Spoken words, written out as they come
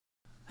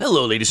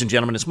Hello, ladies and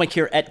gentlemen, it's Mike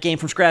here at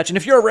Gamefromscratch, and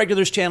if you're a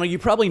regular to this channel, you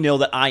probably know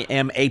that I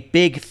am a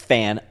big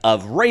fan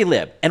of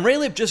Raylib. And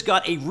Raylib just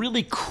got a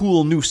really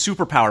cool new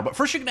superpower, but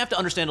first you're going to have to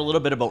understand a little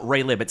bit about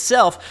Raylib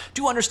itself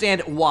to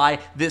understand why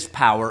this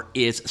power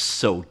is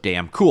so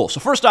damn cool. So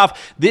first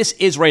off, this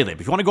is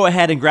Raylib. If you want to go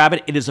ahead and grab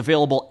it, it is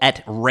available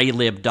at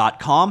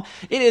raylib.com.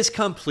 It is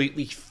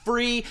completely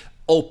free,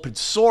 open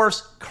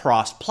source,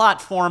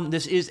 cross-platform.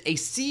 This is a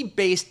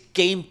C-based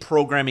game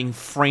programming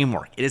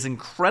framework. It is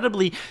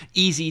incredibly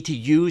easy to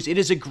use. It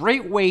is a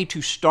great way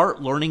to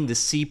start learning the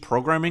C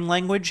programming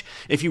language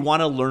if you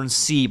want to learn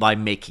C by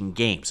making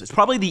games. It's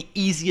probably the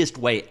easiest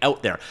way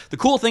out there. The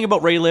cool thing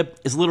about Raylib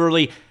is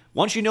literally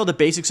once you know the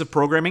basics of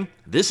programming,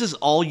 this is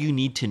all you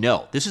need to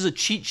know. This is a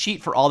cheat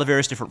sheet for all the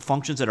various different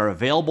functions that are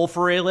available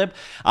for Raylib.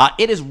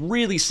 It is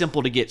really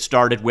simple to get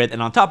started with,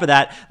 and on top of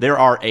that, there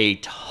are a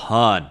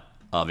ton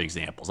of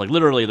examples. Like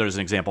literally there's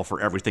an example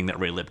for everything that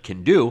Raylib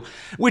can do,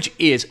 which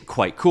is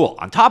quite cool.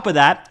 On top of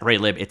that,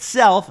 Raylib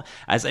itself,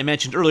 as I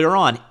mentioned earlier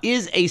on,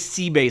 is a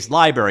C-based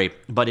library,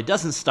 but it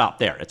doesn't stop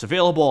there. It's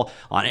available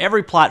on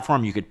every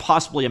platform you could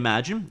possibly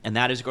imagine, and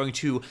that is going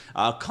to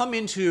come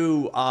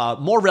into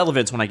more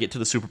relevance when I get to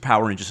the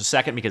superpower in just a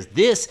second, because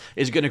this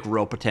is going to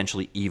grow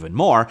potentially even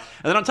more. And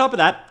then on top of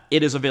that,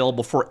 it is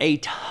available for a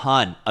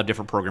ton of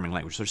different programming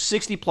languages. There's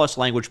 60 plus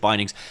language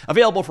bindings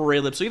available for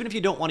Raylib, so even if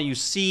you don't want to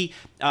use C,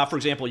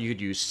 for example, you could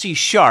use C#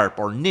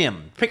 or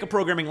Nim. Pick a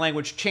programming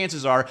language,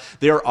 chances are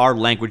there are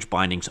language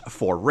bindings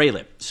for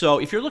Raylib. So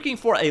if you're looking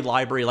for a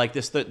library like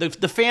this,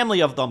 the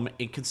family of them,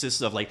 it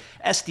consists of like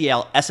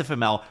SDL,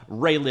 SFML,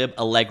 Raylib,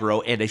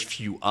 Allegro, and a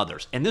few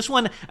others. And this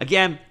one,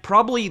 again,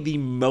 probably the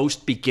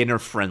most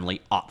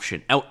beginner-friendly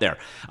option out there.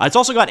 It's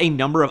also got a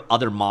number of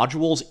other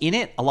modules in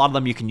it. A lot of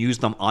them you can use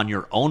them on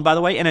your own, by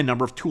the way, and a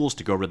number of tools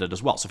to go with it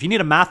as well. So if you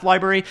need a math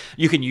library,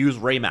 you can use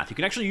RayMath. You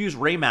can actually use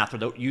RayMath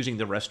without using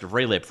the rest of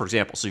Raylib, for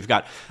example. So you've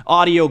got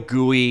audio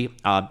GUI,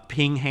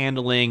 ping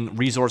handling,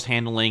 resource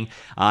handling,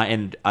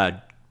 and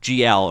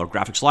GL or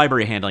graphics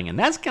library handling, and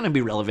that's going to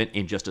be relevant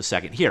in just a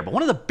second here. But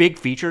one of the big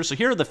features, so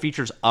here are the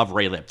features of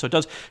Raylib. So it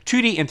does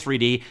 2D and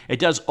 3D. It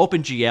does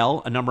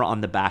OpenGL, a number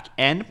on the back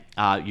end.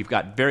 You've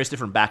got various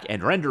different back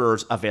end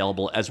renderers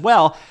available as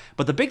well.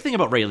 But the big thing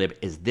about Raylib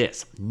is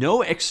this: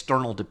 no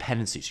external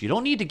dependencies. You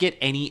don't need to get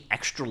any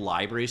extra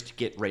libraries to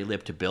get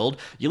Raylib to build.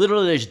 You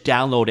literally just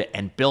download it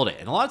and build it.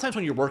 And a lot of times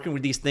when you're working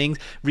with these things,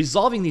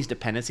 resolving these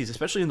dependencies,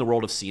 especially in the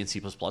world of C and C++,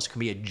 can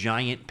be a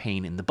giant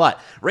pain in the butt.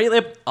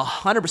 Raylib,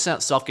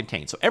 100%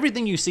 self-contained. So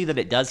everything you see that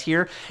it does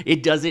here,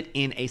 it does it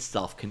in a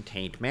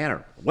self-contained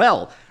manner.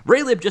 Well,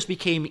 Raylib just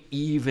became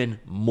even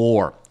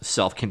more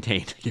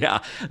self-contained.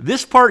 Yeah,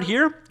 this part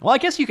here, well, I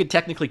guess you could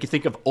technically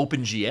think of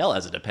OpenGL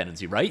as a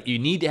dependency, right? You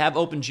need to have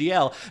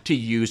OpenGL to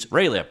use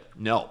Raylib.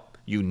 No,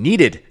 you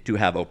needed to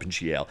have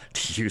OpenGL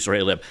to use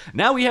Raylib.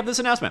 Now we have this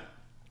announcement.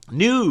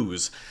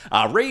 News.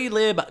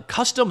 Raylib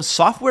custom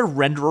software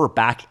renderer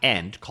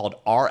backend called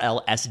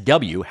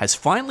rlsw has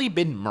finally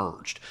been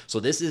merged. So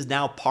this is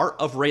now part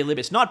of Raylib.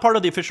 It's not part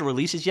of the official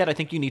releases yet. I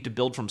think you need to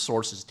build from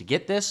sources to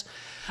get this.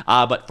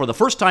 But for the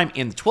first time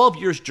in the 12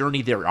 years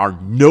journey, there are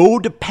no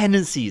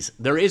dependencies.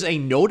 There is a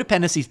no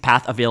dependencies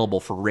path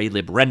available for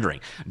Raylib rendering.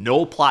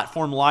 No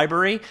platform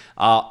library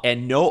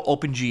and no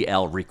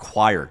OpenGL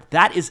required.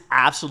 That is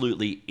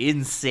absolutely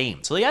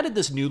insane. So they added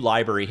this new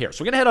library here.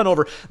 So we're going to head on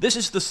over. This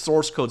is the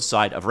source code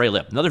side of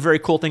Raylib. Another very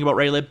cool thing about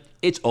Raylib,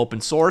 it's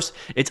open source.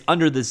 It's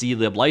under the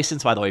zlib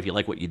license. By the way, if you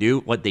like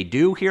what they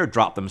do here,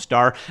 drop them a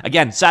star.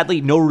 Again, sadly,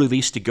 no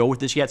release to go with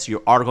this yet, so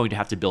you are going to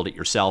have to build it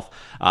yourself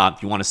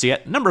if you want to see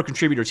it. A number of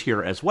contributors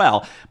here as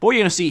well. But what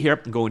you're going to see here,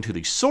 go into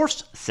the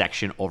source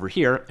section over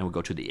here, and we'll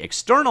go to the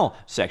external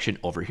section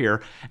over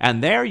here,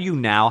 and there you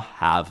now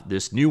have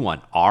this new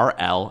one,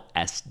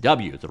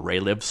 rlsw, the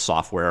Raylib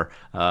software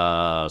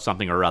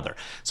something or other.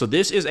 So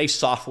this is a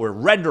software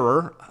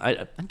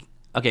renderer.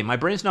 Okay, my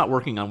brain's not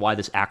working on why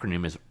this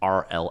acronym is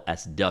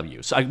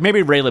rlsw. So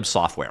maybe Raylib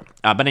software.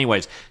 But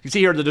anyways, you see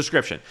here the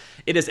description.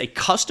 It is a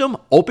custom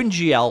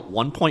OpenGL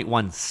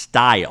 1.1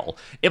 style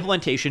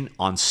implementation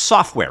on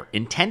software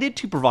intended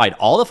to provide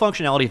all the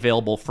functionality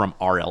available from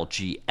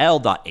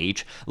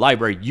rlgl.h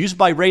library used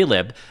by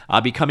Raylib,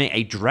 becoming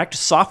a direct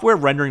software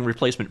rendering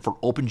replacement for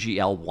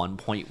OpenGL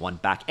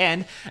 1.1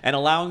 backend and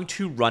allowing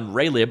to run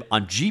Raylib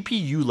on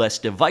GPU-less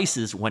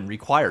devices when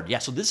required. Yeah,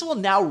 so this will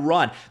now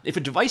run. If a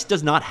device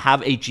does not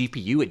have a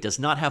GPU, it does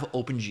not have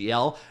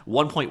OpenGL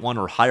 1.1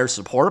 or higher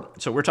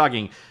support. So we're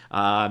talking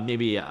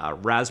maybe a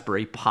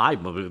Raspberry Pi.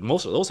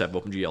 Most of those have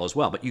OpenGL as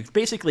well. But you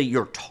basically,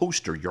 your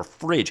toaster, your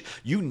fridge,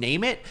 you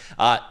name it.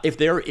 If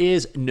there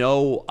is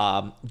no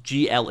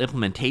GL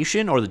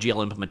implementation or the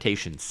GL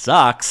implementation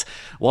sucks,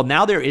 well,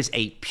 now there is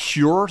a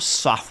pure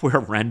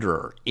software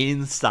renderer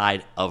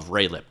inside of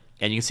Raylib.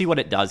 And you can see what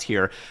it does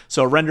here.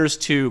 So it renders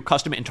to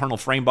custom internal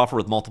frame buffer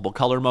with multiple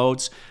color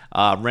modes.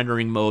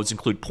 Rendering modes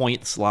include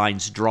points,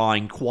 lines,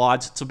 drawing,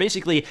 quads. So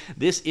basically,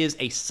 this is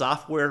a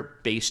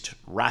software-based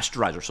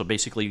rasterizer. So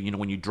basically,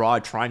 when you draw a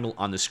triangle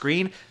on the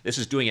screen, this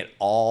is doing it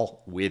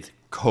all with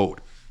code.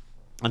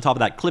 On top of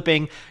that,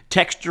 clipping,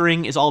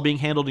 texturing is all being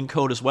handled in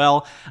code as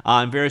well,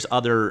 and various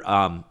other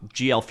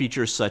GL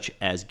features such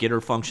as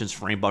getter functions,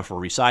 frame buffer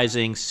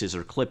resizing,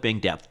 scissor clipping,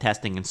 depth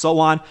testing, and so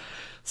on.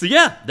 So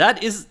yeah,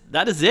 that is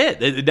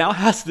it. It now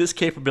has this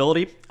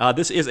capability.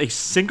 This is a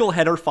single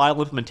header file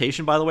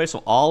implementation, by the way,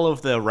 so all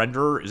of the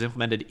renderer is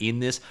implemented in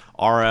this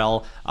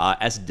rlsw.h,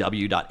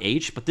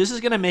 but this is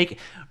going to make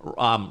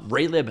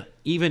Raylib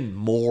even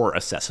more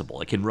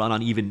accessible. It can run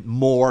on even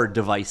more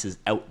devices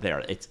out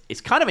there.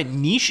 It's kind of a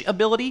niche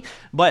ability,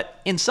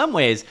 but in some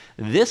ways,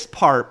 this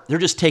part, they're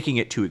just taking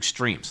it to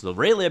extremes. So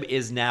the Raylib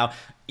is now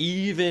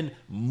even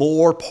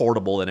more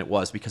portable than it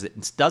was because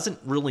it doesn't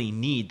really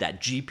need that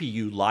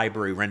GPU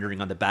library rendering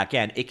on the back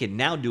end. It can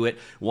now do it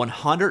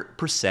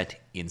 100%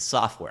 in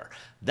software.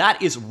 That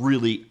is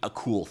really a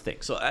cool thing.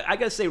 So I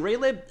gotta say,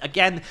 Raylib,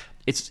 again,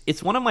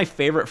 it's one of my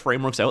favorite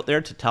frameworks out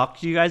there to talk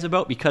to you guys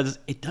about because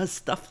it does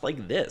stuff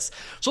like this.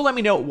 So let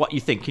me know what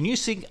you think. Can you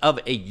think of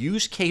a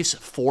use case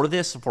for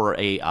this, for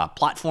a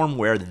platform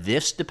where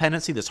this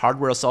dependency, this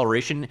hardware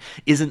acceleration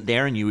isn't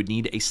there and you would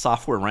need a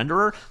software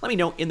renderer? Let me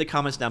know in the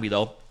comments down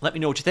below. Let me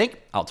know what you think.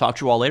 I'll talk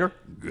to you all later.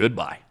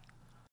 Goodbye.